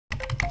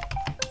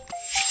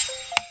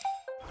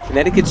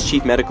Connecticut's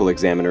chief medical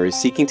examiner is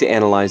seeking to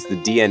analyze the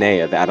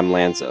DNA of Adam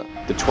Lanza,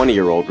 the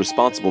 20-year-old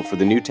responsible for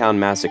the Newtown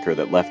massacre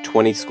that left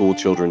 20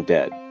 schoolchildren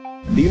dead.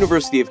 The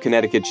University of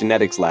Connecticut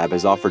genetics lab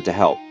has offered to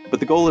help, but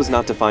the goal is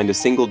not to find a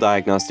single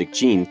diagnostic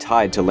gene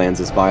tied to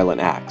Lanza's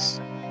violent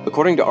acts.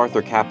 According to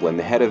Arthur Caplan,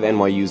 the head of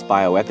NYU's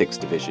Bioethics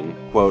division,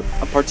 quote,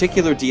 "A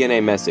particular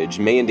DNA message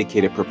may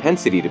indicate a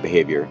propensity to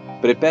behavior,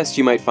 but at best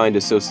you might find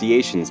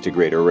associations to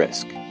greater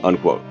risk,"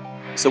 unquote.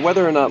 So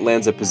whether or not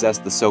Lanza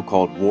possessed the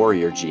so-called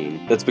warrior gene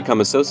that's become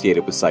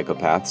associated with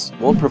psychopaths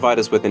won't provide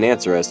us with an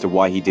answer as to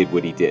why he did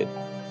what he did.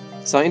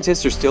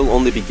 Scientists are still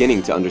only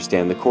beginning to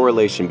understand the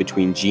correlation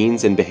between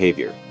genes and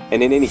behavior,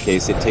 and in any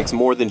case, it takes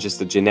more than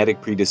just a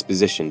genetic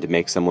predisposition to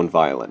make someone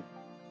violent.